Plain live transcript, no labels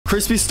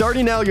Crispy,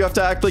 starting now, you have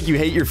to act like you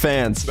hate your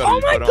fans. Oh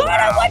my god,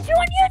 I watch you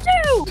on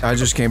YouTube! I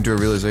just came to a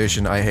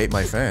realization I hate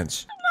my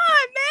fans. Come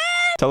on,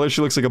 man! Tell her she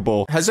looks like a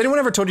bull. Has anyone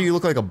ever told you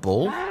look like a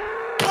bull?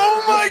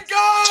 Oh my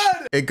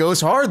god! It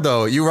goes hard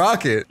though. You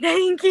rock it.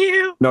 Thank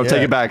you. No,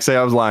 take it back. Say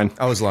I was lying.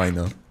 I was lying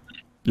though.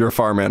 You're a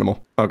farm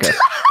animal. Okay.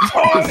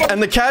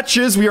 And the catch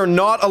is we are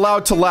not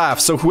allowed to laugh,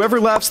 so whoever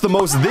laughs the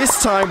most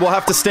this time will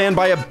have to stand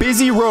by a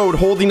busy road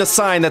holding a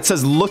sign that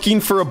says looking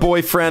for a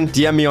boyfriend.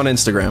 DM me on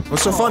Instagram.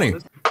 What's so funny?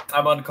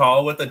 I'm on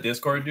call with a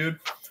Discord dude.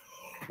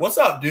 What's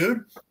up,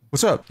 dude?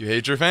 What's up? You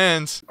hate your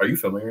fans. Are you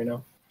filming right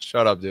now?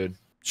 Shut up, dude.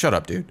 Shut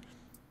up, dude.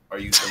 Are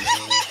you filming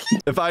right now?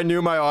 If I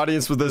knew my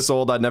audience was this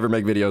old, I'd never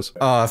make videos.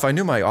 If I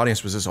knew my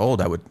audience was this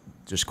old, I would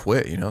just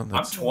quit, you know?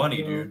 I'm 20,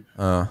 dude.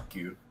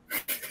 Cute.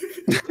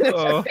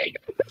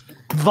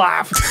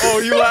 Laugh. Oh,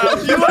 you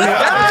laughed. You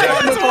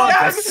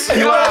laughed.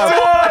 You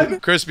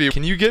laughed. Crispy,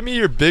 can you get me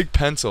your big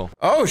pencil?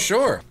 Oh,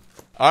 sure.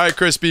 All right,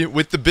 Crispy.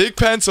 With the big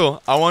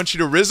pencil, I want you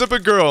to rizz up a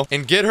girl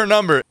and get her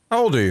number.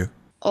 How old are you?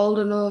 Old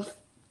enough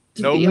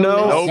to Nope. be on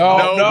this.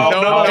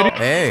 No.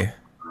 Hey.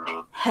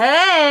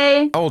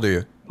 Hey, How old are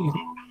you?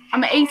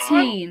 I'm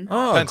 18.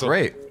 Oh, Pencil.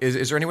 great.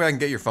 Is there any way I can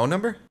get your phone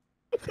number?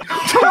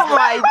 Oh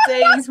my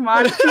days,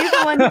 man. She's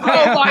the one.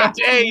 Oh my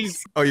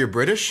days. Oh, you're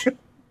British?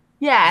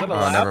 Yeah.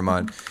 Oh, never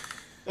mind.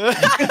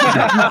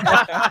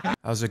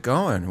 How's it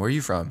going? Where are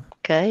you from?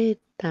 Good.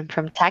 I'm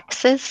from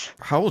Texas.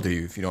 How old are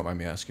you, if you don't mind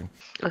me asking?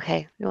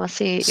 Okay, you want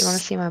to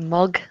see my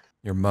mug?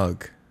 Your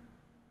mug.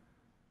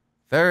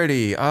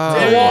 30. Oh,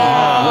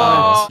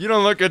 Wow. You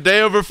don't look a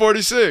day over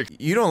 46.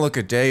 You don't look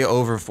a day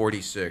over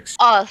 46.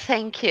 Oh,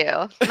 thank you.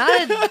 Not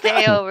a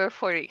day over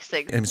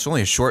 46. And it's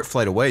only a short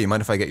flight away. You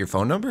mind if I get your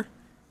phone number?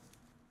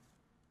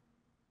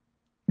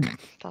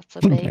 That's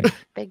a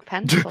big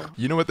pencil.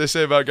 You know what they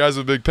say about guys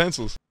with big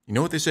pencils? You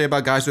know what they say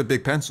about guys with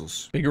big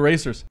pencils? Big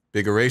erasers.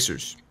 Big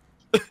erasers.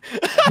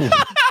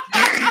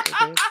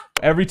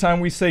 Every time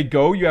we say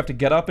go, you have to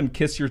get up and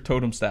kiss your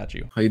totem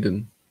statue. How you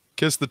doing?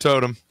 Kiss the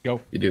totem. Go.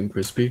 You doing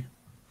crispy?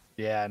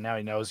 Yeah, now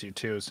he knows you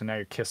too, so now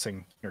you're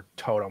kissing your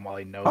totem while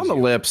he knows On the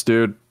you. lips,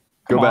 dude.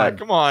 Go back.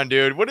 Come on,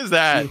 dude. What is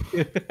that?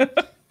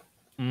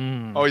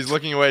 Oh, he's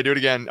looking away. Do it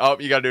again. Oh,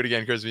 you gotta do it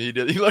again, Crispy. He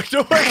did. He looked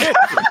away.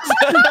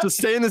 Just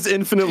stay in this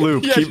infinite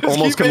loop. Yeah, keep just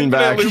almost keep coming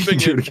back. looping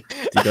Dude, it.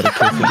 You gotta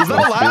kiss is that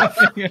a laugh?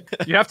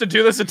 You have to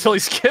do this until he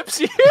skips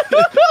you.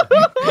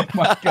 Oh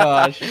my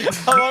gosh.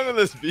 How long will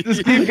this be?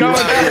 Just keep going.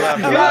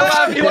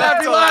 He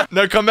laughed.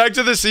 Now come back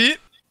to the seat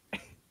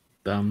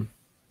Dumb.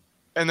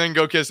 and then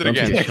go kiss it Don't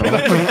again. be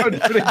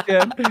shocked. Do it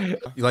again.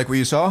 You like what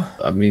you saw?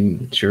 I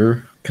mean,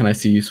 sure. Can I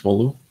see you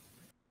swallow?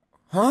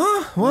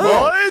 Huh?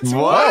 What?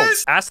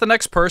 What? Ask the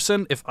next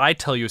person, if I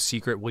tell you a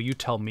secret, will you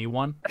tell me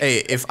one?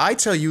 Hey, if I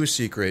tell you a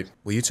secret,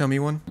 will you tell me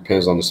one?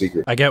 Depends on the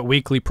secret. I get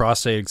weekly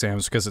prostate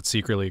exams because it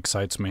secretly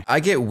excites me. I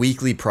get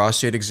weekly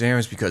prostate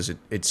exams because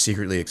it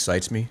secretly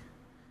excites me.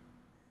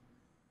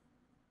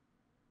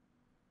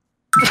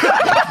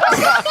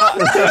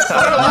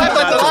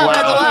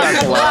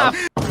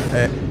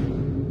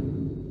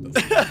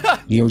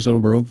 Yo, so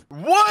bro.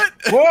 What?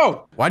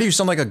 Whoa! Why do you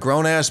sound like a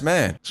grown-ass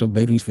man? So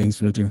baby's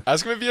face with you.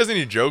 Ask him if he has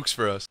any jokes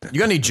for us. You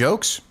got any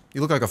jokes?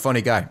 You look like a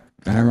funny guy.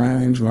 That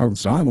rhymes with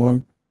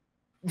Simon.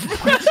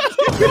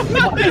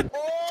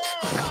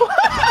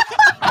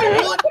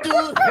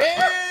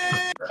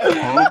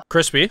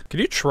 Crispy, can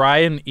you try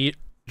and eat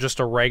just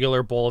a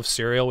regular bowl of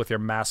cereal with your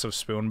massive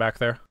spoon back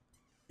there?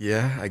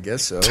 Yeah, I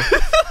guess so.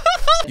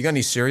 You got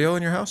any cereal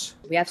in your house?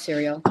 We have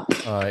cereal.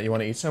 You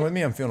want to eat some with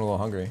me? I'm feeling a little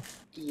hungry.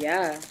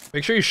 Yeah.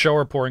 Make sure you show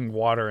her pouring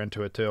water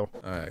into it too.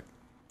 Alright.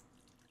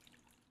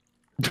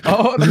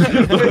 Oh,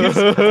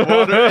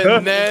 Water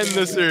and then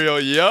the cereal.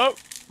 Yup.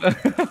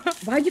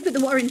 Why'd you put the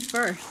water in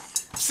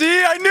first?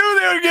 See, I knew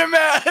they would get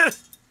mad.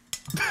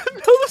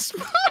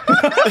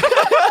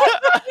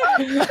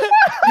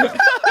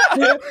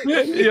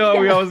 yo,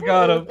 we almost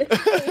got him.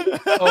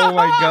 Oh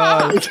my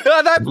god.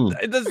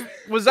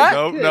 Was that?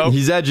 Nope.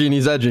 He's edging.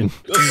 He's edging.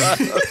 Yes!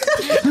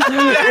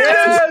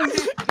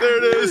 There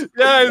it is.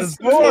 Yes.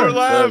 4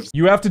 laughs.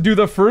 You have to do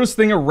the first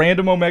thing a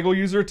random Omegle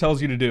user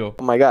tells you to do.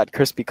 Oh my god,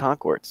 crispy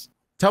Concords.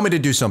 Tell me to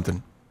do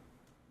something.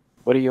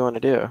 What do you want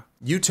to do?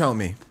 You tell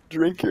me.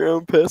 Drink your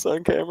own piss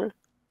on camera?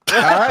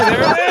 Alright,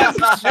 there it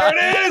is! There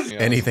it is!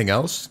 Anything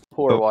else?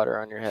 Pour water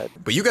on your head.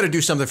 But you gotta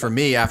do something for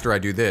me after I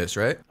do this,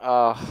 right?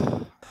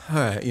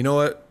 Alright, you know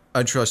what?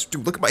 I trust.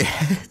 Dude, look at my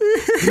head.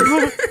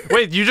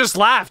 Wait, you just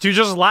laughed. You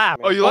just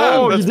laughed. Oh, you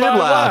laughed. That's you did 5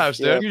 laugh. laughs,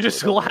 dude. You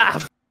just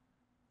laughed.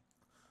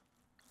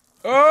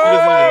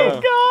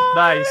 Oh,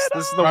 Nice.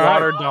 This is the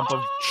water dump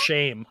of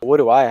shame. What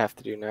do I have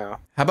to do now?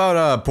 How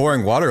about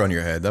pouring water on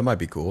your head? That might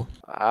be cool.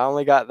 I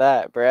only got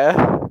that,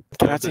 bruh.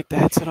 Can I take the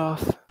headset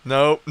off?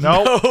 Nope.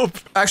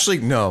 Actually,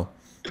 no.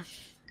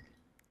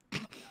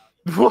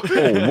 Oh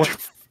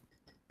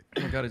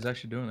my god, he's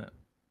actually doing it.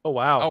 Oh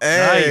wow.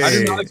 Hey. Nice. I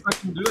did not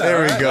expect him to do that.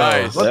 There we go.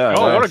 Nice.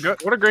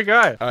 What a great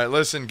guy. All right,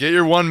 listen. Get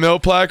your 1 mil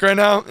plaque right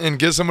now and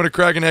get someone to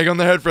crack an egg on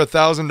the head for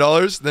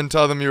 $1,000. Then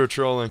tell them you were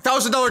trolling.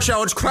 $1,000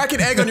 challenge. Crack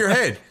an egg on your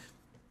head.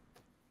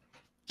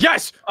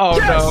 Yes. Oh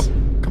yes! no.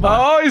 Come on.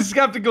 Oh, he's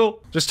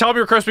skeptical. Just tell me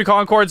your crispy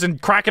concords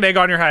and crack an egg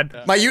on your head.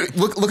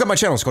 Look at my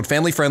channel. It's called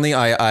Family Friendly.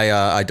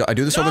 I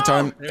do this all the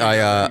time.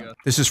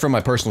 This is from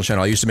my personal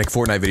channel. I used to make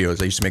Fortnite videos.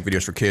 I used to make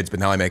videos for kids, but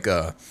now I make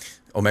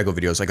Omegle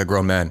videos like a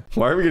grown man.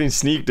 Why are we getting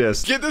sneak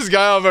dissed? Get this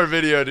guy off our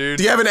video, dude.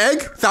 Do you have an egg?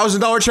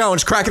 $1,000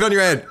 challenge. Crack it on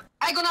your head.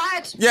 I got a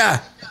head. Yeah.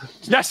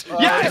 Yes.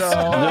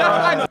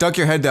 Yes. Duck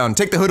your head down.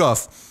 Take the hood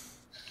off.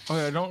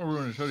 Okay, don't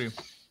ruin his hoodie.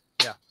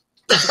 Yeah.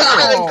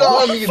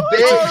 Oh my day.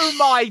 Oh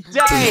my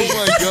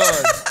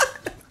god.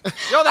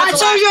 Yo, I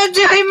told you to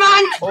do it,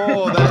 man.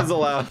 Oh, that is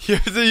allowed. You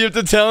have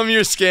to tell him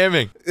you're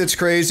scamming. It's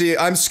crazy.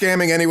 I'm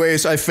scamming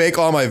anyways. I fake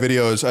all my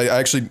videos. I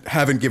actually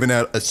haven't given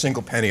out a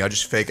single penny. I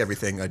just fake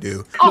everything I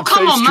do. Oh,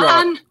 come on,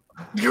 man.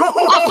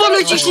 I've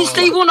followed you since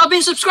day one. I've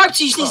been subscribed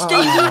to you since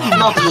day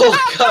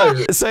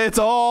one. Say it's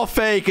all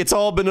fake. It's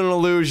all been an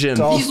illusion. It's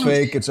all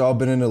fake. It's all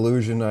been an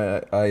illusion.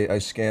 I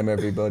scam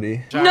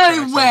everybody.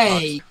 No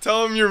way.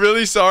 Tell him you're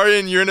really sorry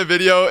and you're in a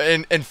video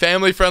and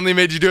Family Friendly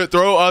made you do it.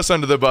 Throw us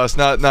under the bus,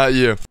 not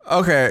you.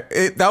 Okay,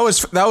 that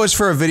was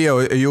for a video.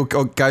 Are you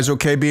guys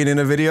okay being in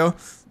a video?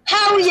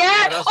 Hell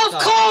yeah, of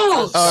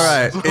course. All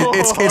right,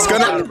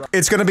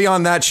 it's gonna be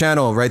on that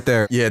channel right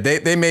there. Yeah,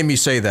 they made me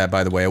say that,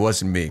 by the way. It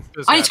wasn't me.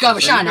 I need to go have a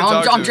shower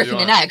now. I'm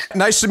dripping an egg.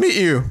 Nice to meet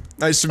you.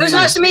 Nice to meet you. It was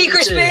nice to meet you,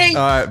 Crispy.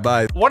 All right,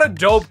 bye. What a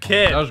dope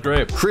kid. That was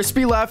great.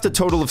 Crispy laughed a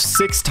total of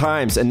 6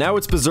 times, and now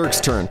it's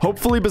Bazerk's turn.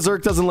 Hopefully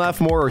Bazerk doesn't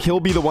laugh more, or he'll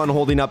be the one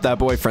holding up that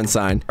boyfriend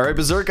sign. All right,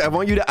 Bazerk, I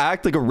want you to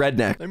act like a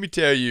redneck. Let me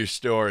tell you a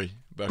story,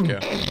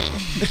 Bucko.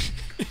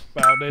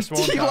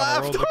 He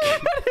laughed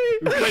already.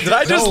 Did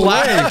I just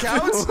laugh?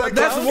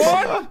 That's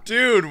one.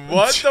 Dude,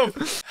 what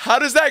the? How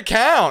does that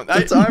count?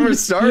 The timer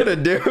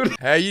started, dude.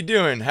 How you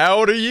doing? How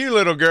old are you,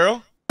 little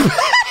girl?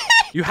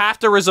 You have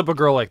to rizz up a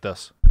girl like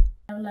this.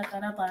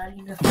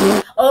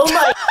 Oh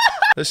my.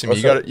 Listen,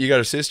 you got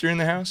a sister in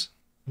the house?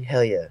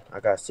 Hell yeah, I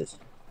got a sister.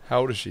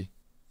 How old is she?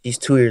 She's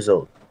 2 years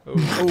old.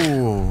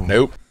 Oh.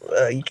 Nope.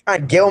 You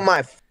trying to get on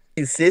my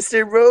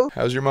sister, bro?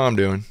 How's your mom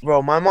doing?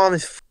 Bro, my mom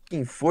is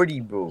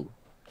 40, bro.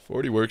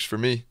 40 works for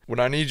me.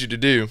 What I need you to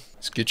do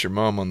is get your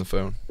mom on the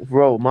phone.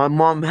 Bro, my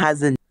mom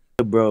has a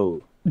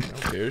bro. I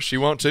don't care. She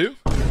want to?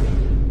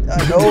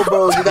 No,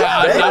 bro. You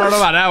got bread. I don't know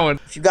about that one.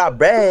 If you got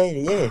bread,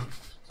 yeah.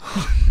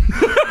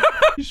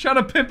 He's trying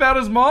to pimp out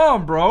his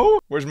mom, bro.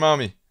 Where's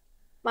mommy?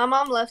 My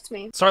mom left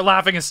me. Start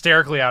laughing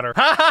hysterically at her.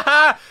 Ha ha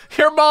ha!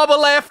 Your mama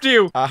left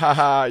you. Ha ha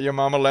ha! Your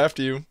mama left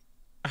you.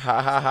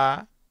 Ha ha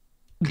ha!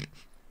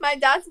 My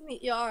dad's in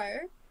the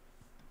ER.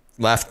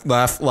 Laugh,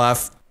 laugh,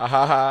 laugh. Ha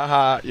ha ha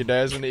ha! Your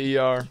dad's in the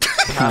ER.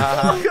 Ha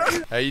ha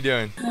ha! How you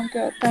doing? I'm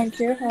good, thank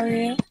you. How are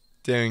you?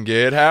 Doing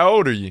good. How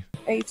old are you?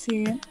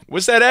 18.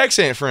 What's that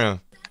accent from?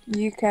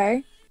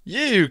 UK.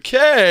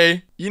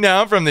 UK? You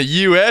know I'm from the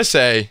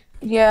USA.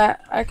 Yeah,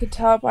 I could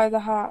tell by the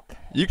hat.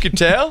 You could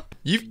tell?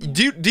 Do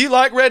you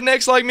like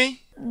rednecks like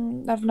me?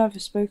 I've never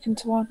spoken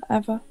to one,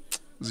 ever.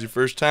 This is your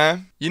first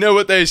time? You know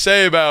what they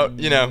say about,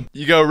 you know,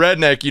 you go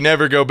redneck, you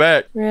never go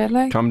back.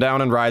 Really? Come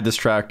down and ride this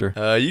tractor.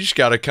 You just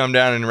gotta come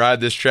down and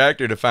ride this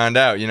tractor to find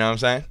out, you know what I'm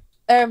saying?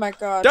 Oh my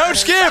god. Don't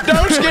skip!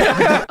 Don't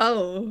skip!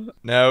 Oh.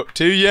 No,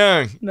 too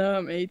young. No,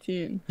 I'm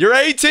 18. You're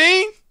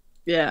 18?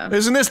 Yeah.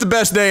 Isn't this the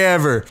best day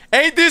ever?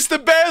 Ain't this the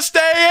best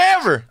day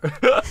ever?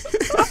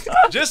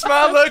 Just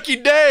my lucky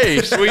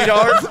day,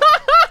 sweetheart.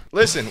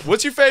 Listen,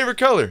 what's your favorite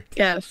color?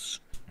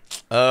 Yes.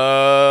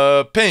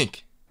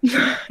 Pink.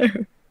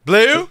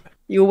 Blue?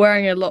 You're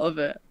wearing a lot of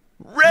it.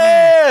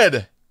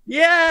 Red!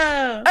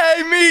 Yeah!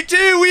 Hey, me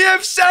too! We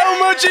have so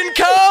much in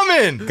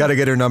common! Gotta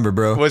get her number,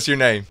 bro. What's your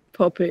name?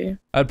 Poppy.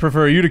 I'd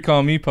prefer you to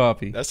call me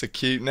Poppy. That's a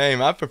cute name.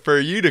 I prefer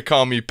you to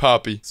call me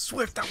Poppy.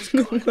 Swift, that was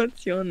good.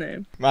 What's your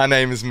name? My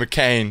name is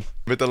McCain,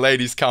 but the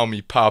ladies call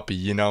me Poppy,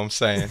 you know what I'm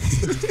saying?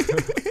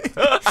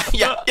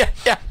 Yeah.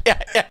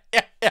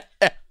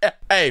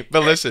 Hey,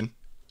 but listen.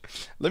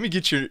 Let me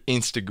get your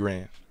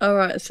Instagram.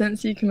 Alright,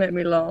 since you can make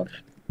me laugh.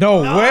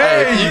 No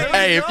way!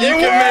 Hey, if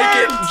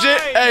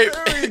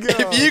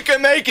you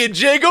can make it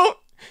jiggle,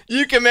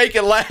 you can make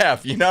it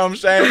laugh. You know what I'm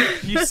saying?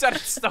 You said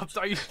it stopped.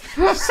 You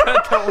said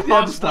the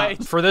wrong way.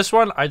 For this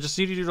one, I just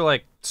need you to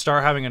like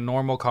start having a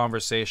normal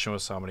conversation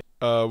with somebody.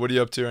 What are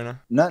you up to right now?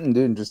 Nothing,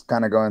 dude. Just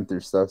kind of going through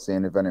stuff,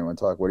 seeing if anyone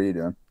talk. What are you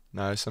doing?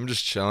 Nice. I'm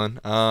just chilling.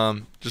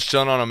 Just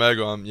chilling on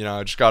Omegle. You know,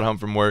 I just got home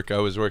from work. I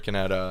was working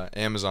at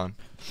Amazon.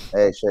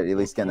 Hey, shit. You at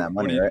least getting that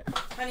money, right?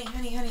 Honey,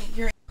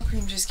 your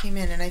cream just came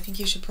in, and I think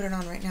you should put it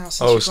on right now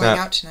since you're going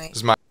out tonight. This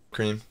is my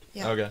cream.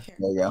 Yeah. Okay. Here.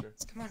 There you go.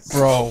 Come on.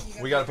 Bro.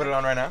 We gotta put it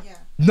on right now? Yeah.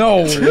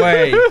 No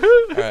way.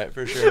 Alright,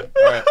 for sure.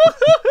 Alright.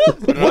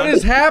 What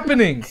is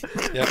happening?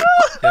 Yep,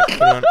 put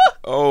it on.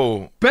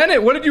 Oh.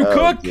 Bennett, what did you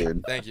cook?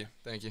 Dude. Thank you.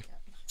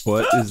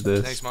 What is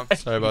this? Thanks, Mom.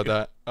 Sorry about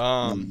that.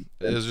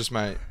 It was just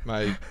my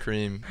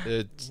cream.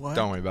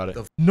 Don't worry about it.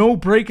 No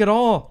break at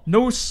all.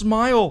 No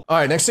smile. All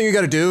right, next thing you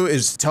gotta do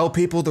is tell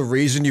people the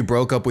reason you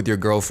broke up with your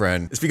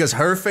girlfriend. It's because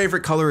her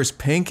favorite color is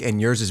pink and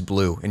yours is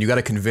blue, and you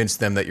gotta convince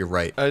them that you're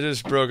right. I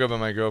just broke up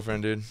with my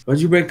girlfriend, dude. Why'd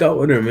you break up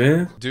with her,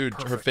 man? Dude,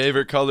 her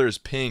favorite color is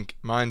pink.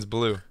 Mine's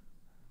blue.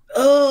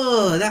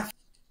 Oh, that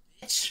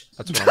That's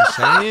what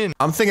I'm saying.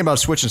 I'm thinking about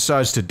switching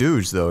sides to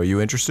dudes, though. Are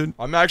you interested?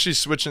 I'm actually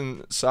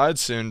switching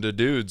sides soon to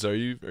dudes. Are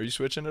you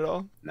switching at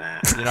all? Nah.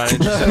 You're not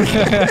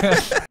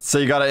interested? So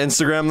you got an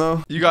Instagram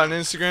though? You got an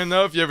Instagram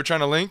though? If you ever trying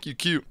to link, you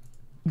cute.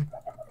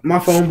 My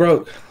phone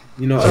broke.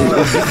 You know. You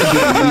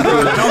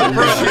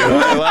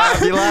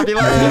laugh.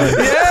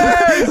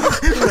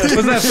 Yes!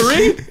 Was that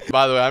 3?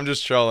 By the way, I'm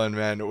just trolling,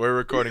 man. We're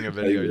recording a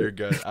video. You're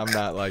good. I'm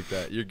not like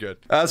that. You're good.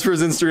 As for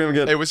his Instagram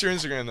again. Hey, what's your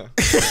Instagram though?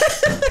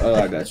 Oh,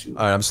 I got you.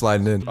 All right, I'm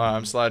sliding in. All right,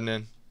 I'm sliding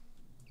in.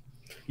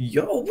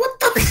 Yo, what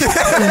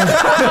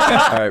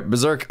the? All right,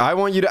 Berserk, I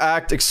want you to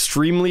act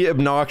extremely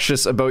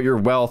obnoxious about your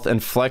wealth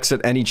and flex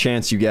at any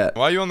chance you get.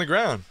 Why are you on the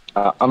ground?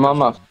 I'm on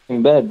my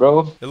fucking bed,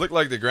 bro. It looked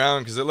like the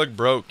ground because it looked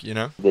broke, you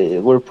know?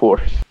 We're poor.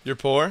 You're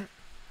poor?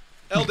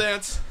 L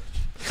dance.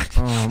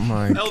 Oh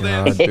my L god,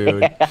 dance.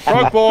 dude.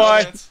 Broke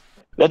boy.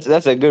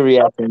 That's a good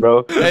reaction,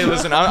 bro. Hey,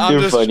 listen, I'm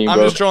You're just funny, I'm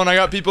bro. just trolling. I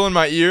got people in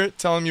my ear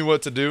telling me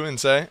what to do and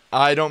say.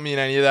 I don't mean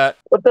any of that.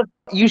 What the?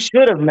 You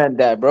should have meant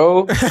that,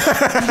 bro.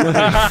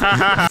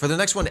 For the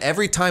next one,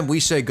 every time we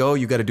say go,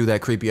 you got to do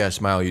that creepy ass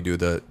smile you do,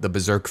 the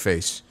berserk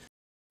face.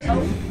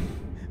 Oh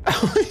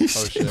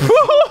shit.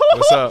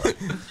 What's up?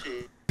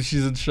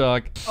 She's in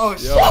shock. Oh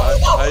Yo,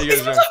 how you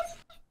guys doing?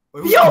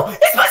 Yo,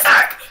 it's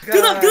Berserk!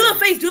 Do the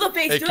face, do the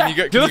face, Hey, do can you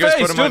that. guys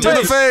put him on Do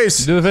the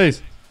face. Do the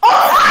face.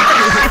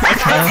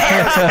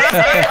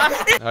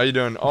 How you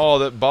doing? Oh,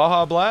 that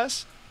Baja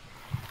Blast?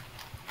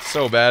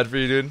 So bad for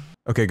you, dude.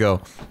 Okay,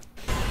 go.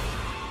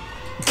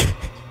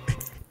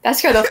 That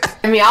scared the f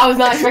out of me. I was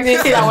not expecting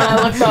to see that when I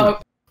looked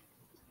up.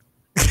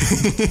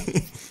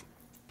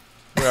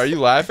 Wait, are you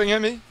laughing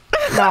at me?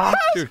 Nah.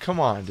 Dude, come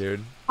on,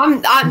 dude.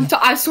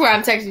 I swear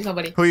I'm texting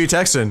somebody. Who are you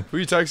texting? Who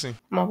are you texting?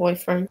 My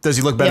boyfriend. Does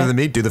he look better Yeah. than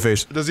me? Do the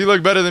face. Does he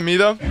look better than me,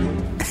 though?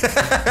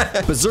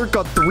 Berserk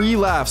got 3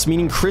 laughs,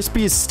 meaning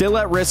Crispy is still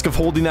at risk of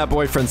holding that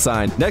boyfriend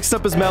sign. Next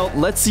up is Melt.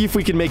 Let's see if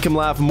we can make him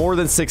laugh more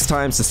than 6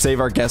 times to save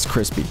our guest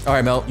Crispy. All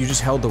right, Mel, you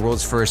just held the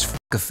world's first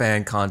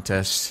fan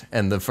contest,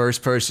 and the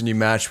first person you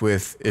match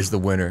with is the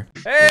winner.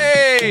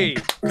 Hey!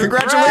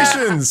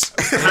 Congratulations!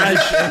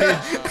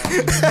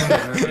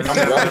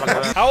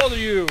 How old are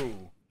you?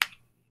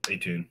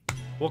 18.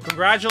 Well,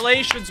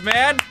 congratulations,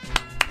 man.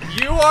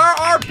 You are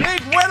our big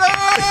winner!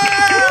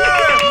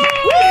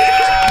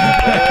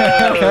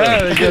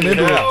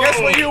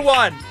 Guess what you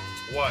won?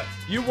 What?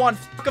 You won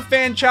Fuck a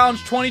Fan Challenge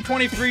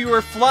 2023.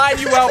 We're flying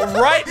you out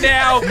right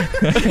now.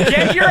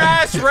 Get your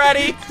ass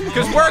ready,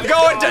 because we're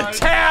going to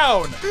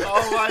town.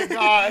 Oh my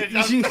god,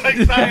 I'm so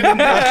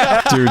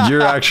excited. Dude,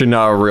 you're actually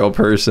not a real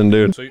person,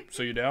 dude. So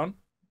you down?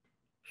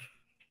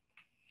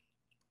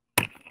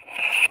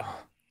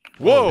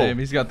 Whoa! Damn,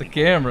 he's got the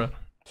camera.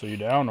 So you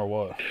down or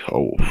what?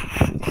 Oh,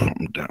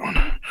 I'm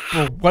down.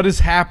 Bro, what is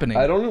happening?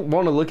 I don't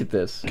want to look at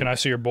this. Can I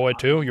see your boy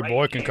too? Your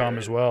boy can come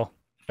as well.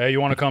 Hey, you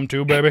want to come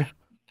too, baby?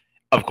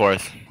 Of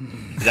course.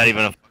 Is that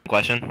even a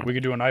question? We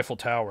could do an Eiffel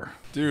Tower.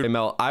 Dude. Hey,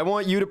 Mel, I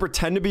want you to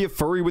pretend to be a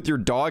furry with your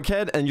dog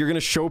head, and you're going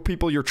to show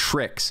people your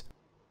tricks.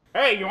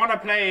 Hey, you want to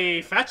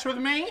play fetch with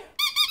me?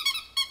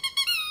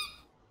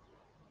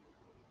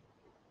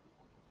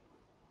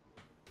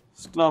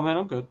 No, man,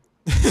 I'm good.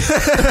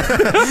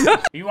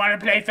 You want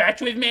to play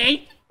fetch with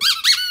me?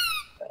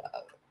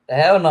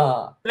 Hell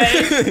no.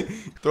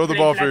 Throw the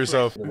ball for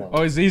yourself.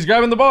 Oh, he's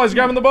grabbing the ball. He's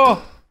grabbing the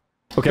ball.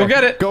 Okay. Go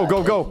get it. Go.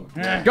 Go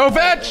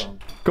fetch.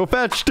 Go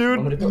fetch, dude.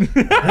 Oh my god.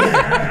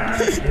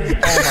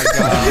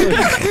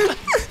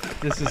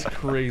 This is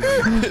crazy.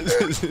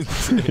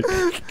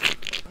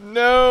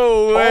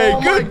 No way.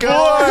 Oh Good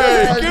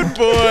boy. Good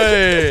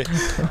boy.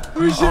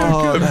 Who's your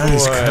good that boy?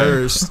 is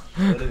cursed.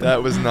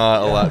 That was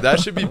not allowed. That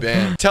should be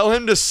banned. Tell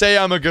him to say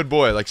I'm a good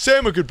boy. Like, say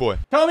I'm a good boy.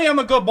 Tell me I'm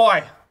a good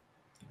boy.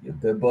 You're a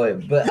good boy,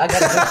 but I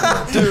got a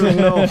question. Dude,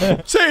 no.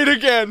 Say it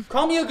again.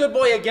 Call me a good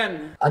boy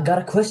again. I got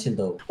a question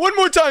though. One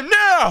more time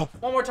now.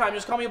 One more time.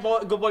 Just call me a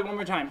good boy one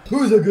more time.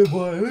 Who's a good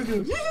boy?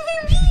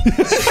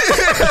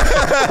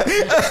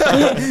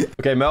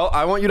 Okay, Mel,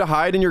 I want you to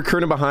hide in your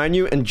curtain behind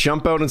you and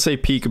jump out and say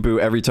peekaboo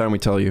every time we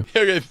tell you.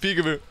 Okay,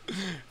 peekaboo.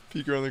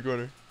 Peek around the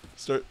corner.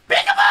 Start.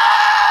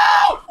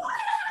 Peekaboo!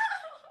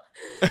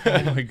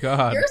 Oh my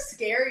god. You're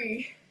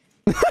scary.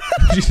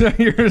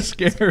 You're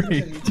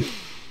scary.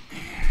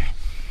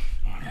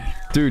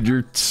 Dude,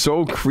 you're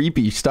so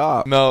creepy.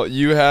 Stop. Mel,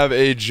 you have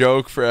a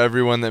joke for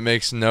everyone that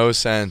makes no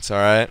sense,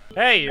 alright?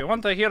 Hey, you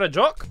want to hear a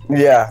joke?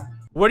 Yeah.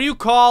 What do you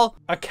call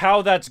a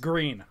cow that's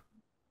green?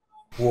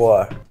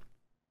 What?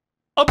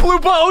 A blue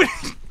boat!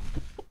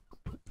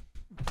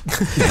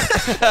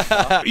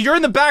 You're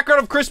in the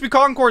background of Crispy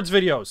Concord's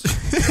videos.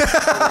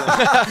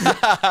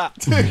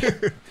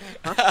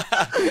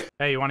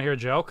 Hey, you want to hear a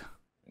joke?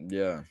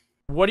 Yeah.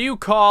 What do you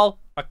call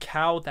a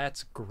cow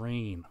that's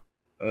green?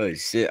 Oh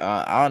shit,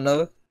 I don't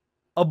know.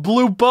 A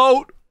blue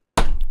boat.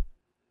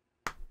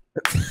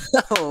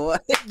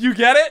 What? You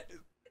get it?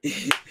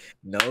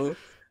 No.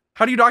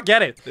 How do you not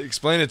get it?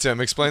 Explain it to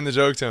him. Explain the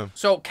joke to him.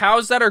 So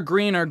cows that are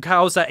green are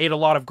cows that ate a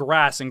lot of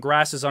grass, and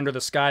grass is under the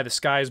sky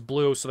is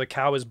blue, so the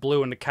cow is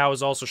blue, and the cow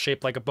is also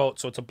shaped like a boat,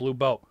 so it's a blue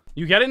boat.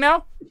 You get it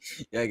now?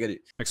 Yeah, I get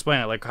it.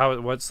 Explain it. Like, how?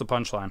 What's the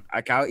punchline?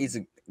 A cow eats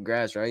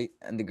grass, right?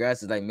 And the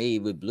grass is like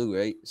made with blue,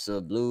 right?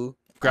 So blue.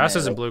 Grass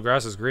isn't blue.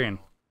 Grass is green.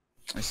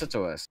 It's such a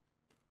ass.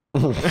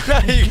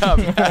 You got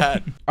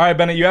mad. All right,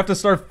 Bennett, you have to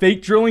start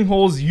fake drilling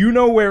holes you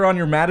know where on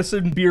your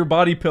Madison Beer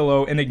body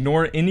pillow and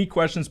ignore any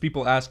questions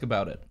people ask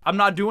about it. I'm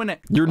not doing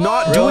it. You're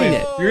not doing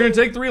it. You're gonna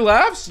take 3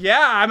 laughs?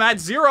 Yeah, I'm at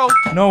 0.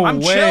 No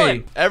I'm way.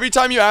 chilling. Every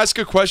time you ask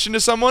a question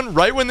to someone,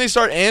 right when they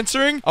start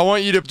answering, I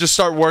want you to just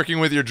start working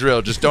with your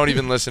drill. Just don't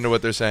even listen to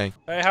what they're saying.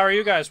 Hey, how are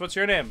you guys? What's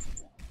your name?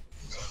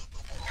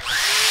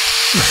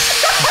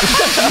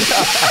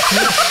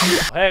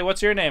 Hey,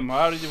 what's your name?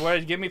 Why did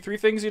you give me 3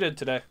 things you did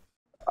today?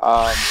 Keep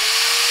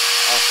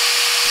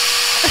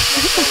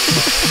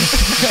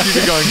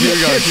it going, keep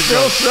it going, keep it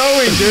going. Still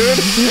showing, dude.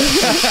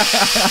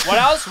 What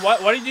else?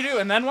 What did you do?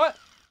 And then what?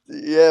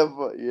 Yeah,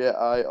 but yeah,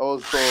 I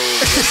also. Like,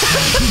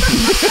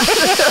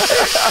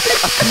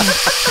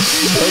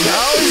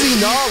 how is he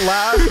not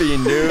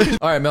laughing, dude?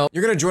 All right, Mel,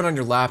 you're gonna join on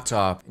your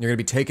laptop, and you're gonna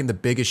be taking the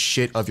biggest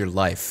shit of your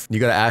life. You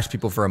gotta ask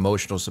people for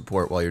emotional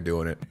support while you're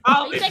doing it.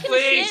 Oh,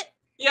 please.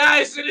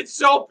 Yes, and it's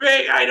so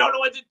big. I don't know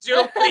what to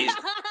do. Please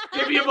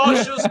give me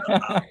emotional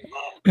support.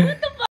 What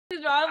the fuck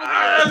is wrong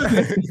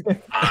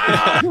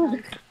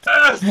with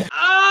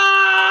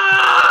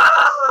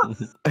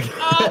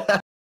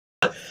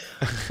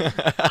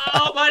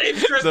Oh, my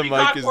name's Crispy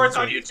Cockports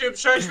on YouTube.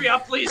 Search me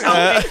up, please help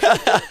me.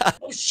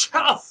 Oh,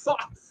 shut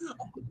up.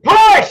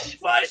 Push!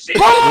 Push!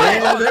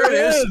 Oh, there it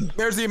is.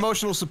 There's the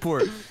emotional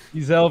support.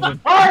 He's Elvin.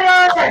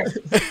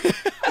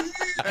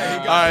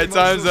 Alright,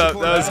 time's up.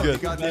 That was good.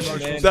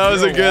 That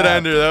was a good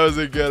ender. That was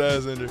a good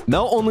ass ender.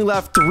 Mel only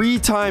laughed 3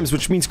 times,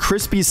 which means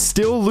Crispy's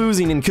still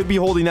losing and could be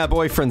holding that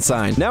boyfriend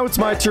sign. Now it's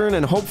my turn,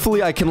 and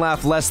hopefully I can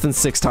laugh less than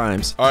 6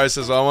 times. Alright,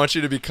 SIZL, I want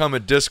you to become a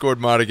Discord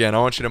mod again. I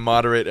want you to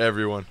moderate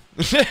everyone.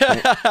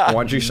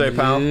 What'd you say,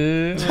 pal?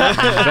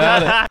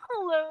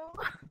 Hello.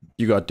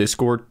 You got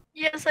Discord?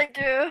 Yes, I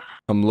do.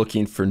 I'm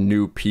looking for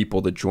new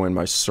people to join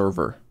my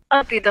server.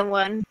 I'll be the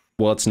one.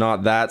 Well, it's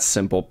not that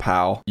simple,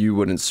 pal. You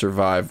wouldn't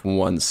survive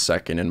 1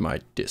 second in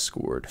my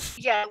Discord.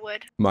 Yeah, I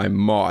would. My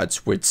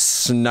mods would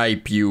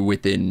snipe you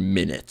within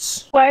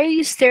minutes. Why are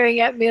you staring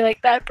at me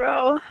like that,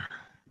 bro?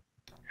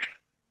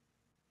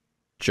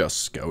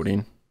 Just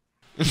scouting.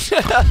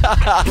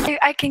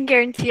 I can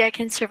guarantee I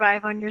can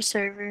survive on your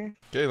server.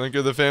 Okay, link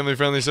of the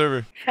family-friendly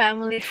server.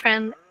 Family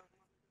friend.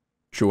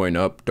 Join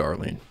up,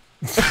 darling.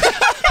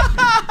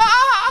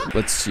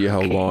 Let's see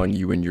how long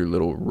you and your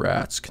little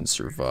rats can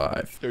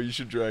survive. Yo, you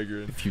should drag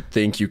her in. If you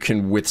think you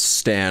can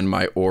withstand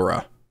my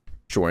aura,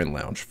 join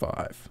Lounge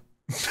 5.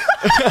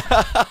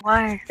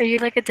 Why? Are you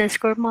like a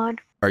Discord mod?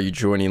 Are you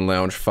joining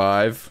Lounge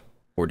 5?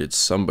 Or did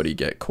somebody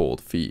get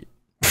cold feet?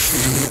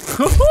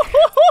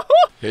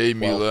 Hey,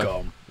 Mila.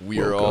 Welcome. We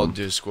are all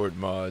Discord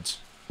mods.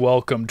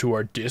 Welcome to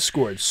our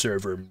Discord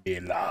server,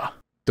 Mila.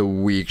 The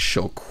weak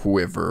shall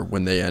quiver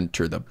when they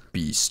enter the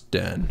beast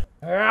den.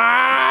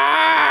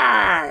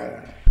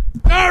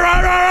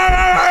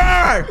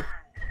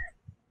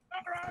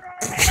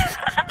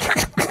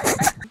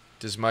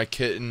 Does my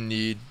kitten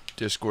need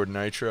Discord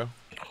Nitro?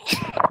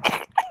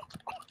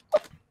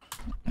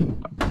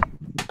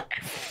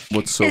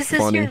 What's so Is this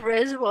funny? your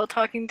Riz while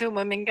talking to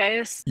women,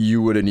 guys?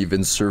 You wouldn't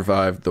even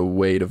survive the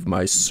weight of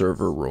my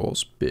server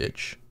rolls,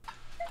 bitch.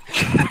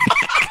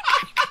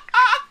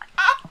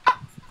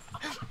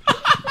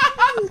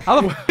 How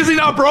the f is he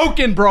not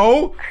broken,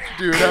 bro?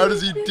 Dude, how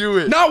does he do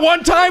it? Not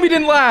 1 time he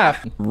didn't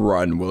laugh.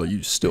 Run while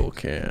you still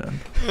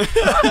can.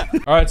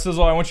 All right,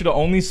 SIZL, I want you to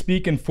only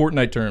speak in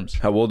Fortnite terms.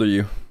 How old are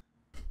you?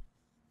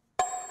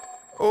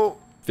 Oh.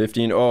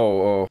 15?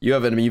 Oh. You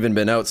haven't even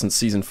been out since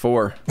season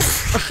 4.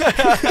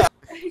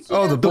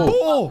 Oh, the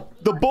bull.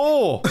 The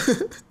bull!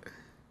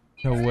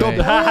 No way. The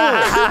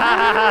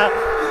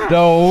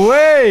No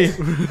way!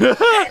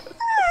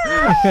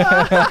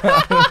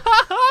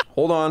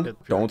 Hold on.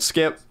 Don't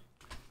skip.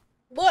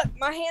 Look,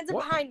 my hands are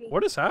behind me.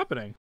 What is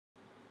happening?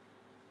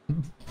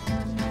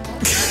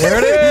 There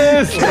it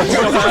is!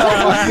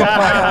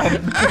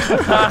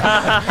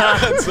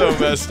 That's so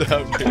messed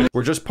up, dude.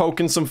 We're just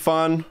poking some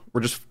fun.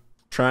 We're just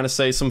trying to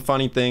say some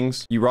funny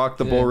things. You rock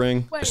the bull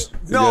ring.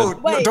 No,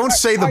 don't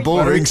say the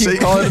bull ring. Say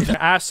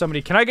Ask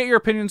somebody, can I get your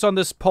opinions on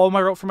this poem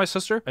I wrote for my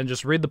sister? And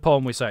just read the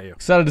poem we sent you.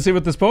 Excited to see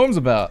what this poem's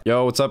about.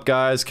 Yo, what's up,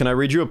 guys? Can I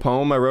read you a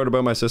poem I wrote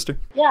about my sister?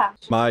 Yeah.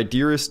 My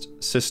dearest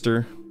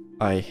sister,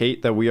 I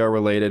hate that we are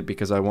related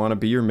because I want to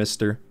be your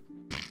mister.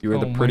 You are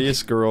the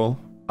prettiest girl.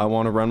 I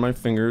want to run my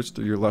fingers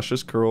through your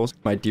luscious curls.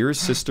 My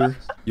dearest sister,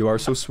 you are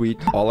so sweet.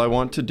 All I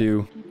want to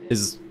do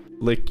is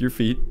lick your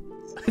feet.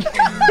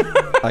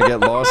 I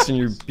get lost in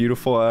your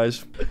beautiful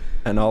eyes,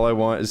 and all I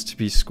want is to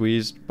be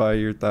squeezed by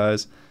your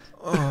thighs.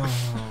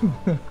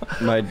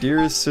 My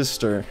dearest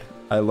sister,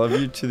 I love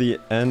you to the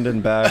end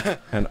and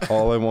back, and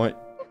all I want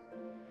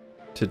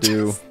to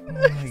do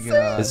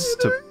is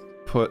to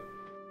put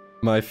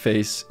my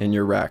face in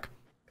your rack.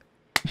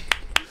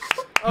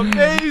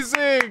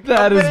 Amazing!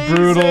 That is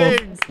brutal.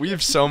 We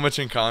have so much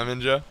in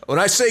common, Joe. When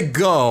I say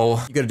go,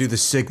 you gotta do the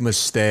Sigma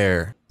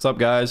stare. What's up,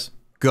 guys?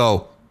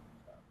 Go.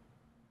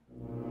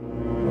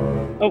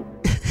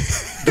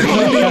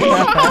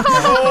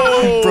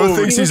 Bro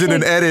thinks he's in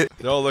an edit.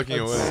 They're all looking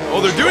away.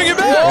 Oh, they're doing it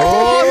back!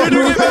 Oh, they're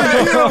doing it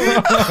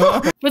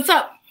back! What's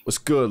up? What's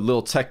good,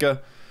 Lil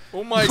Tekka?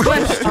 Oh my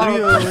god.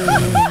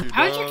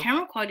 How is your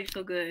camera quality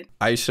so good?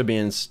 I used to be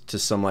into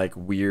some like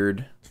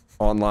weird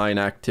online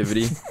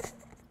activity.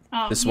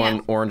 Oh, This yeah.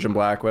 one, Orange and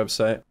Black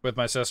website. With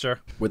my sister.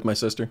 With my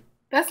sister.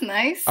 That's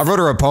nice. I wrote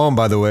her a poem,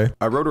 by the way.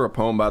 I wrote her a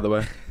poem, by the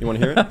way. You want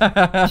to hear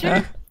it?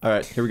 Sure. All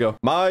right, here we go.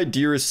 My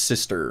dearest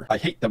sister, I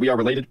hate that we are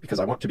related because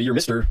I want to be your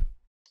mister.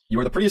 You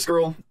are the prettiest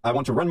girl. I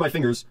want to run my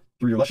fingers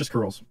through your luscious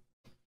curls.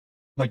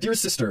 My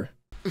dearest sister,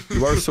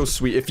 you are so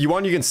sweet. If you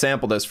want, you can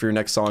sample this for your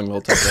next song,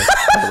 Lil Tekka.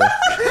 By the way.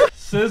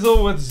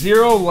 SIZL with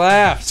 0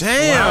 laughs.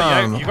 Damn. Wow,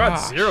 yeah, you got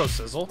 0,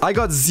 SIZL. I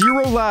got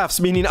 0 laughs,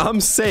 meaning I'm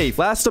safe.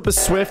 Last up is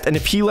Swift, and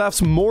if he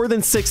laughs more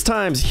than 6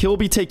 times, he'll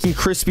be taking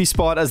Crispy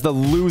spot as the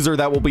loser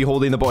that will be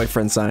holding the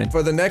boyfriend sign.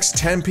 For the next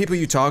 10 people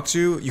you talk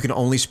to, you can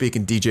only speak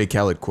in DJ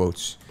Khaled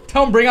quotes.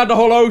 Tell him bring out the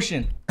whole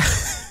ocean.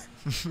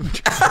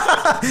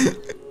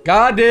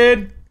 God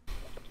did.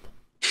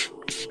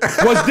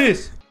 What's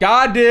this?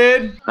 God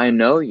did. I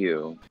know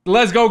you.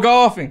 Let's go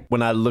golfing.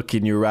 When I look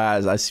in your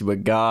eyes, I see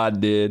what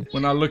God did.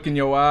 When I look in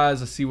your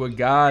eyes, I see what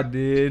God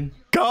did.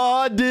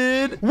 God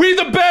did. We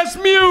the best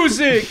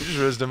music. You just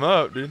raised him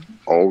up, dude.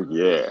 Oh,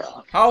 yeah.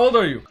 How old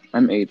are you?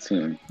 I'm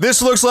 18.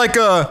 This looks like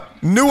a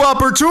new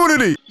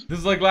opportunity. This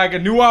is like a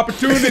new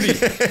opportunity.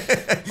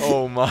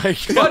 Oh my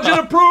god. Budget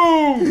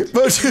approved.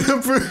 Budget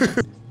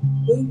approved.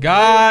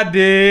 God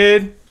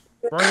did.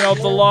 Bring out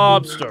the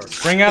lobster.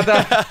 Bring out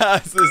that.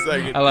 That's the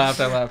second. I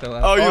laughed.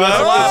 Oh, you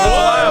laughed.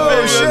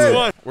 Oh,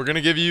 shit. We're gonna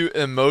give you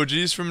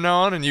emojis from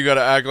now on, and you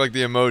gotta act like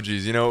the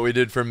emojis. You know what we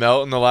did for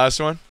Melt in the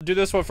last one? Do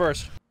this one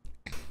first.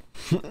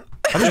 You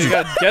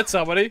gotta get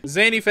somebody.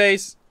 Zany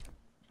face.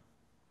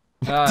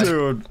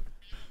 Dude.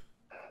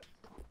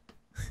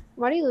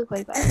 Why do you look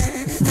like that?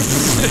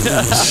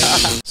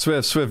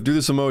 Swift, do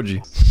this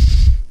emoji.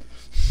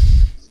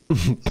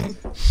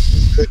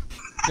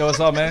 Yo, what's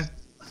up, man?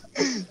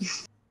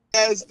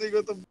 Ass thing,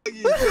 what the fuck are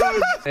you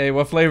doing? Hey,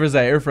 what flavor is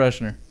that? Air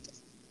freshener.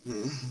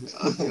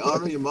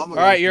 All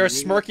right, you're a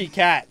smirky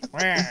cat.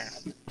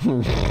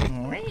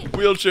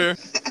 Wheelchair.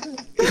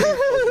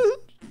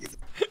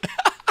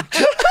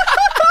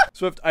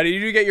 Swift, I need you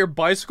to get your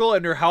bicycle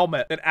and your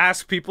helmet and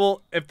ask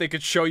people if they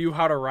could show you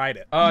how to ride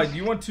it. Do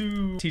you want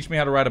to teach me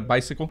how to ride a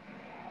bicycle?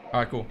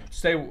 All right, cool.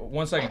 Stay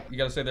 1 second. You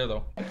gotta stay there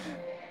though.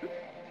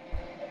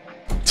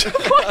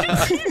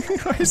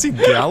 Why is he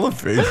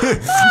galloping?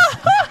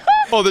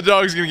 Oh, the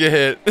dog's gonna get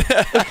hit.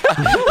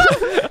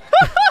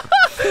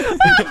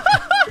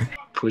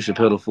 Push the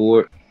pedal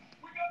forward.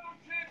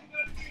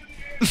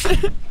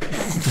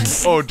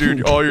 Oh,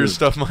 dude, all your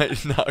stuff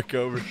might knock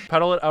over.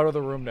 Pedal it out of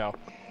the room now.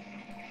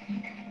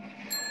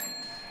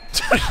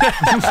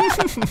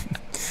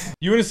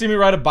 You wanna see me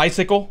ride a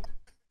bicycle?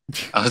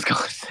 I was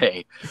gonna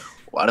say,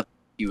 why the f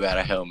you got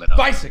a helmet on?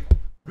 Bicycle!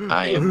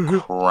 I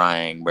am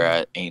crying,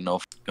 bruh. Ain't no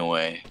f***ing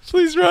way.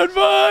 Please run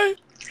by.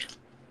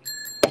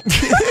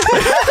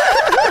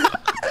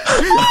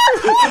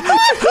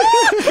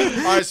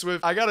 Alright,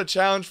 Swift, I got a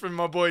challenge from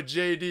my boy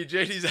JD.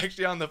 JD's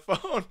actually on the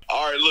phone.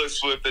 Alright, look,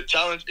 Swift, the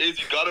challenge is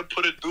you gotta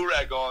put a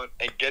do-rag on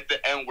and get the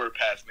N-word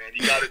pass, man.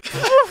 You gotta.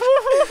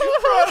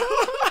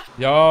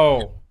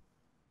 Yo.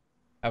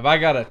 Have I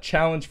got a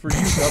challenge for you,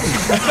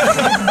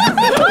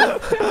 brother?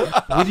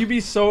 Would you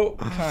be so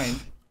kind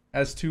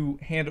as to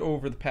hand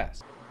over the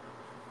pass?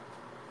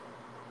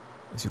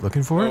 Is he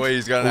looking for it? No way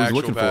he's got an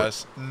actual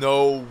pass.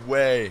 No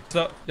way.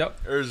 So,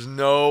 yep. There's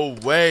no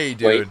way,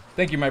 dude. Wait.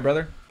 Thank you, my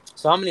brother.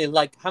 So how many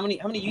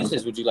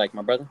uses would you like,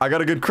 my brother? I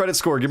got a good credit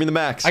score. Give me the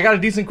max. I got a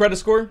decent credit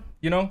score.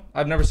 You know,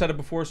 I've never said it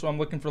before, so I'm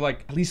looking for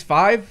like at least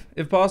 5,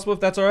 if possible, if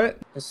that's all right.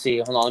 Let's see.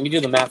 Hold on. Let me do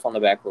the math on the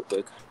back real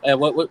quick.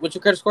 What's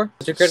your credit score?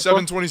 What's your credit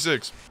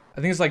 726. score?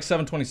 I think it's like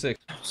 726.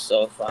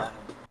 So fine.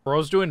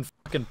 Bro's doing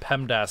fucking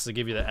PEMDAS to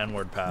give you the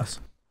N-word pass.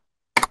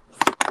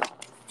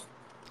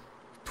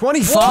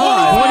 25. 25.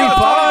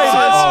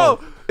 Oh,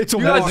 it's a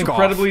that is walk-off.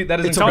 incredibly. That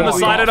is Tell him incredibly.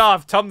 to slide it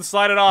off. Tell him to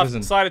slide it off.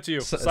 Listen, slide it to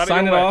you.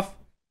 Sign it off.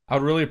 I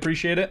would really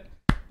appreciate it.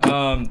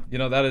 You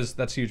know,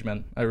 that's huge,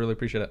 man. I really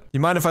appreciate it. You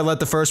mind if I let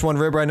the first one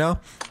rib right now?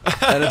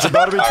 And it's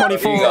about to be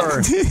 24.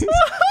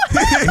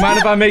 You mind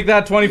if I make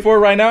that 24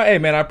 right now? Hey,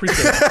 man, I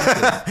appreciate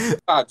it.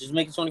 Just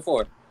make it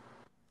 24.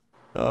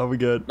 Oh, we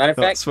good. Matter of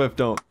fact, Swift,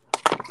 don't.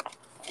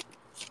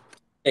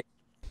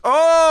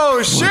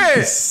 Oh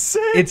shit!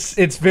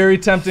 It's very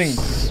tempting,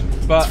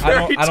 but I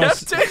don't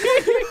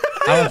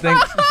think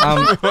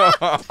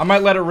I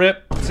might let it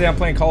rip. Say I'm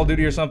playing Call of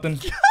Duty or something.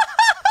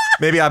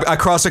 Maybe I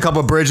crossed a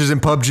couple bridges in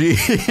PUBG.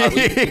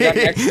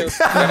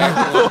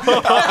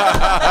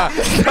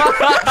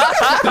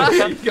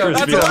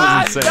 That's a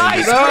lot.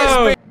 Nice,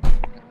 no.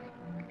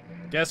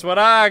 Guess what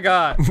I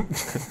got?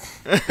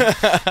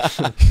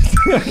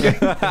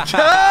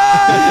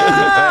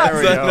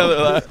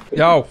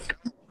 Yo.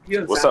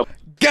 What's up?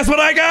 Guess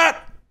what I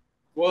got?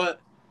 What?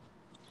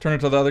 Turn it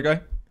to the other guy.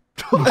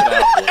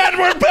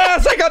 Edward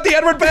pass! I got the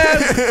Edward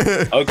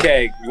pass!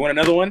 Okay, you want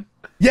another one?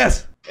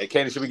 Yes. Hey,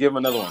 Kane, should we give him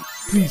another one?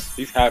 Please.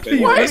 He's happy.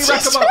 Please. Let me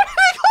rack him up.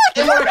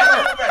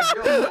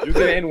 You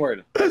get an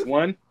N-word. That's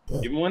one.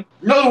 Give him one.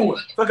 No.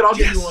 Fuck it, I'll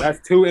give you one.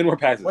 That's 2 N-word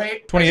passes.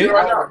 Wait. 28?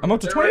 I'm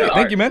up to 28.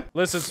 Thank you, man.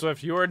 Listen,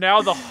 Swift, you are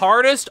now the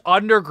hardest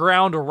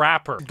underground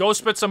rapper. Go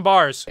spit some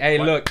bars. Hey,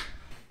 look.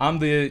 I'm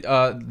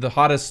the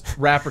hottest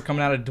rapper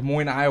coming out of Des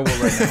Moines, Iowa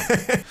right now.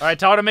 All right,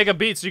 tell her to make a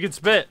beat so you can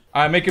spit.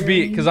 All right, make a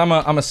beat, because I'm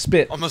a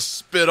spit. I'm gonna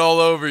spit all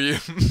over you.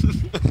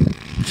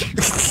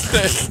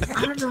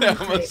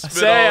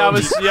 I'm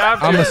a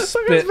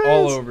spit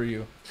all over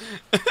you.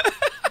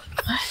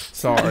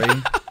 Sorry.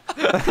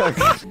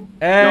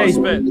 Hey. No,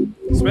 spit.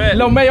 Spit.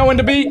 Little Mayo in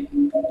the beat.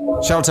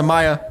 Shout out to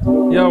Maya.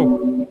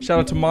 Yo, shout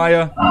out to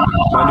Maya.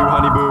 My new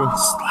honey boo.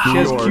 She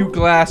has cute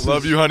glasses.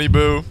 Love you, honey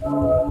boo.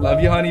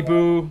 Love you, honey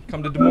boo.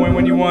 Come to Des Moines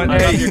when you want. I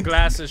Hey, love your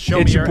glasses. Show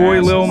it's me your boy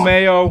Lil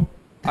Mayo.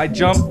 I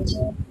jumped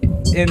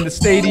in the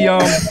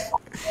stadium.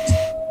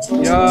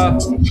 Yeah,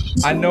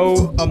 I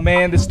know a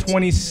man that's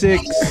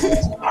 26.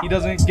 He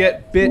doesn't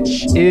get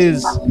bitch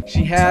is.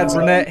 She had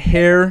brunette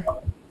hair.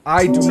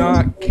 I do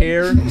not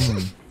care.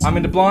 I'm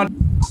into blonde,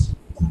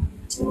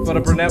 but a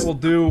brunette will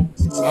do.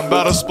 I'm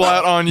about to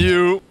splat on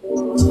you.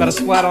 About to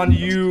splat on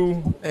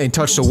you. Ain't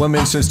touched a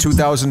woman since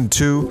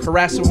 2002.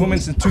 Harassed a woman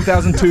since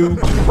 2002.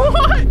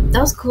 That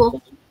was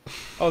cool.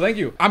 Oh, thank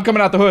you. I'm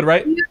coming out the hood,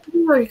 right?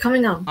 You're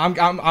coming out. I'm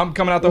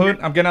coming out the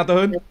hood. I'm getting out the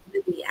hood.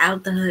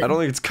 Out the hood. I don't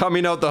think it's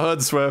coming out the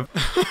hood, Swift.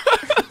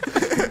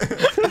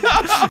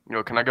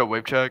 Yo, can I go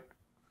wave check?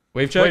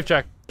 Wave check? Wave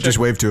check. Just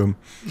wave to him.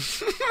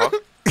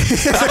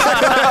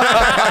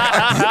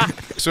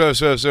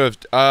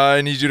 Swift.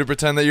 I need you to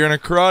pretend that you're in a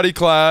karate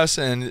class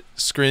and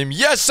scream,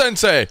 "Yes,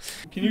 sensei!"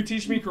 Can you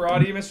teach me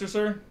karate, Mr.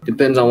 Sir?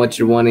 Depends on what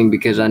you're wanting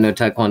because I know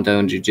Taekwondo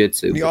and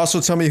Jiu-Jitsu. Can you also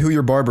tell me who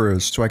your barber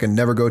is so I can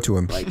never go to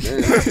him? Oh,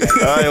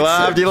 he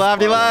laughed, he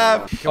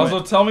laughed.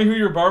 Also, tell me who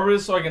your barber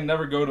is so I can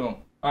never go to him.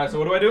 Alright, so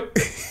what do I do?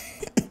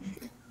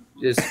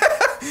 Just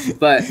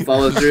but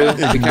follow through.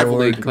 Be careful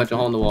that you can punch a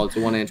hole in the wall. It's a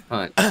 1-inch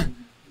punch.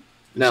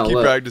 No, Keep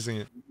look. practicing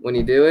it. When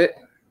you do it,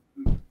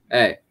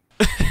 hey.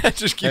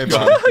 Just keep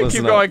going.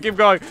 Keep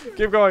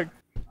going.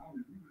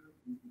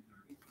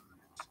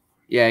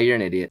 Yeah, you're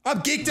an idiot.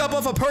 I'm geeked up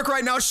off a perk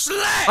right now.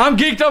 Slack! I'm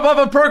geeked up off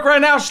a perk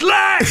right now.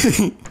 Slack!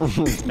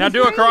 Now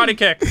do a karate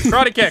kick.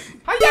 Karate kick.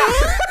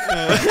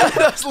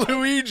 That's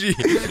Luigi.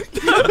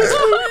 That's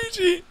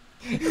Luigi.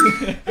 You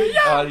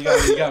got me.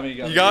 You got me?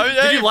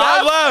 Did Hey, you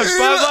laugh? 5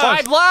 laps.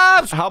 5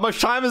 laps. How much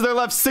time is there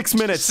left? 6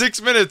 minutes.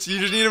 6 minutes. You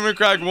just need them to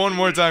crack one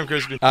more time,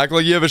 Crispy. Act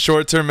like you have a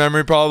short-term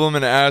memory problem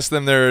and ask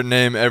them their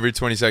name every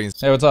 20 seconds.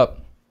 Hey, what's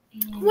up?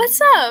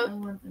 What's up?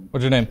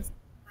 What's your name?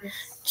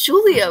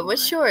 Julia,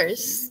 what's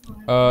yours?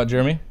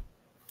 Jeremy.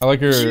 I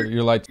like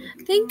your lights.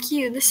 Thank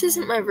you. This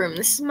isn't my room.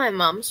 This is my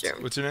mom's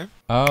room. What's your name?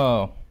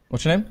 Oh.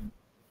 What's your name?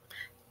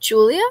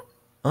 Julia?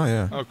 Oh,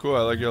 yeah. Oh, cool.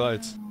 I like your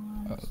lights.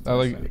 I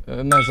like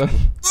nice.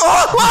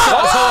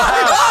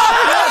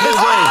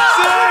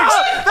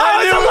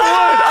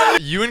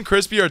 You and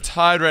Crispy are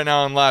tied right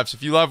now on laps.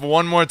 If you laugh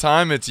one more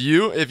time, it's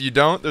you. If you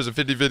don't, there's a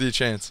 50-50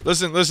 chance.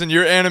 Listen,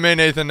 you're anime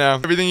Nathan now.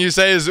 Everything you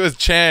say is with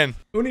Chan.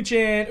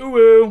 Uni-chan,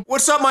 ooh.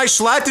 What's up, my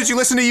schlatt? Did you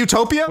listen to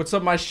Utopia? What's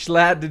up, my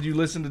schlatt? Did you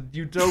listen to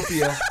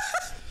Utopia?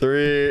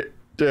 3,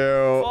 2,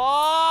 1.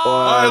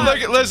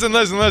 Alright,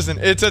 listen.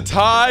 It's a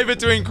tie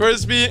between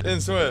Crispy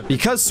and Swift.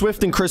 Because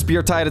Swift and Crispy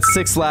are tied at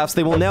 6 laughs,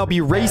 they will now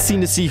be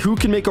racing to see who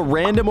can make a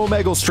random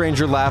Omegle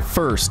stranger laugh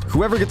first.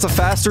 Whoever gets a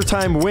faster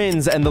time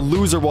wins, and the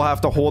loser will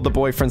have to hold the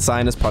boyfriend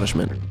sign as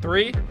punishment.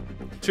 3,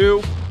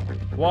 2,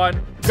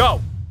 1,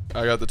 go.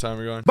 I got the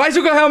timer going.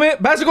 Bicycle helmet.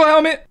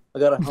 I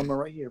got a helmet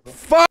right here, bro.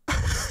 Fuck.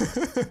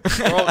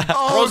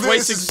 Bro's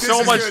wasting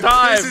so much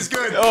time. This is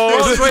good. Oh,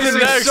 Bro's wasting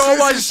so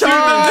much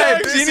time.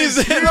 He needs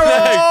the next.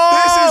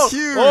 This is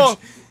huge. Oh.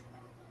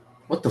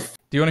 What the f?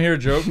 Do you want to hear a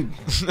joke?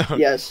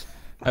 Yes.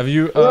 Have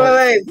you?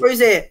 Wait,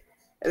 freeze it.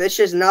 If this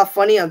shit's not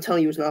funny, I'm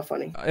telling you it's not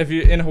funny. If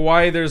you in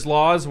Hawaii, there's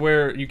laws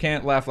where you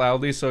can't laugh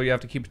loudly, so you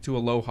have to keep it to a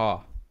low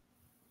ha.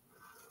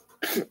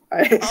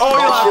 Okay.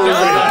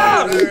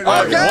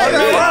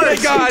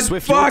 God,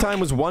 Swift, fuck. your time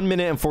was 1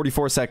 minute and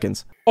 44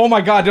 seconds. Oh my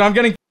god, dude, I'm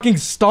getting fucking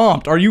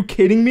stomped. Are you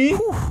kidding me?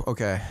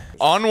 Okay.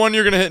 On one,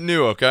 you're gonna hit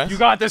new, okay? You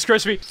got this,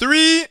 Crispy.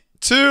 3,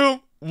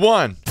 2,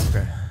 1.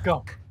 Okay.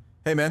 Go.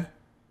 Hey, man.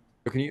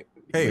 Can you?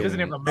 Hey. He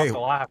doesn't even have enough to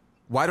laugh.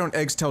 Why don't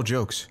eggs tell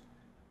jokes?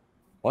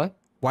 What?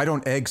 Why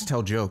don't eggs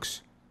tell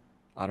jokes?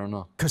 I don't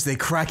know. Because they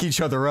crack each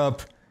other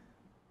up.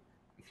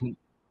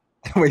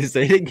 Wait,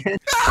 say it again.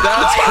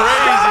 That's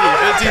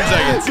crazy. 15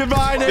 seconds.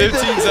 Goodbye, Nathan.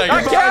 15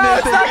 seconds. Goodbye,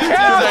 Nathan. 15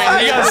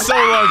 seconds. You got so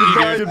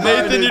lucky, dude.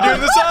 Nathan, you're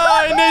doing the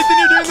sign. Nathan,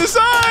 you're doing the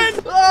sign.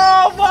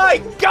 Oh my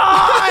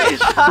gosh!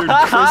 Dude,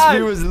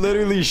 Crispy was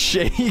literally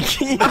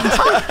shaking.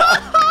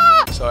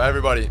 So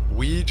everybody,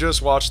 we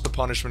just watched the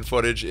punishment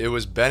footage. It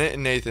was Bennett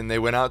and Nathan. They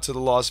went out to the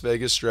Las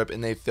Vegas Strip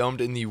and they filmed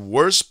in the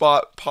worst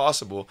spot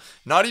possible.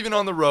 Not even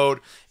on the road.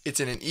 It's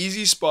in an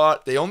easy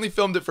spot. They only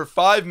filmed it for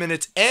 5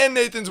 minutes and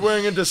Nathan's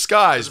wearing a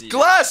disguise.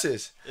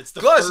 Glasses! It's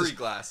the glasses. furry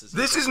glasses.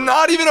 This is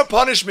not even a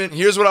punishment.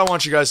 Here's what I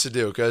want you guys to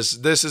do,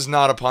 because this is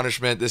not a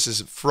punishment. This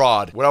is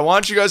fraud. What I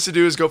want you guys to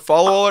do is go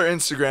follow all our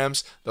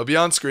Instagrams. They'll be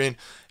on screen.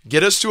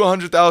 Get us to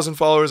 100,000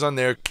 followers on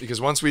there, because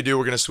once we do,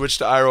 we're going to switch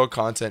to IRL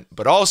content.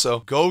 But also,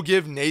 go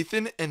give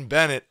Nathan and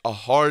Bennett a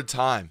hard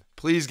time.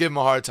 Please give them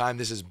a hard time.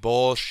 This is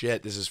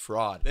bullshit. This is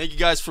fraud. Thank you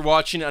guys for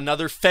watching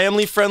another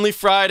family-friendly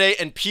Friday,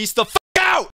 and peace the f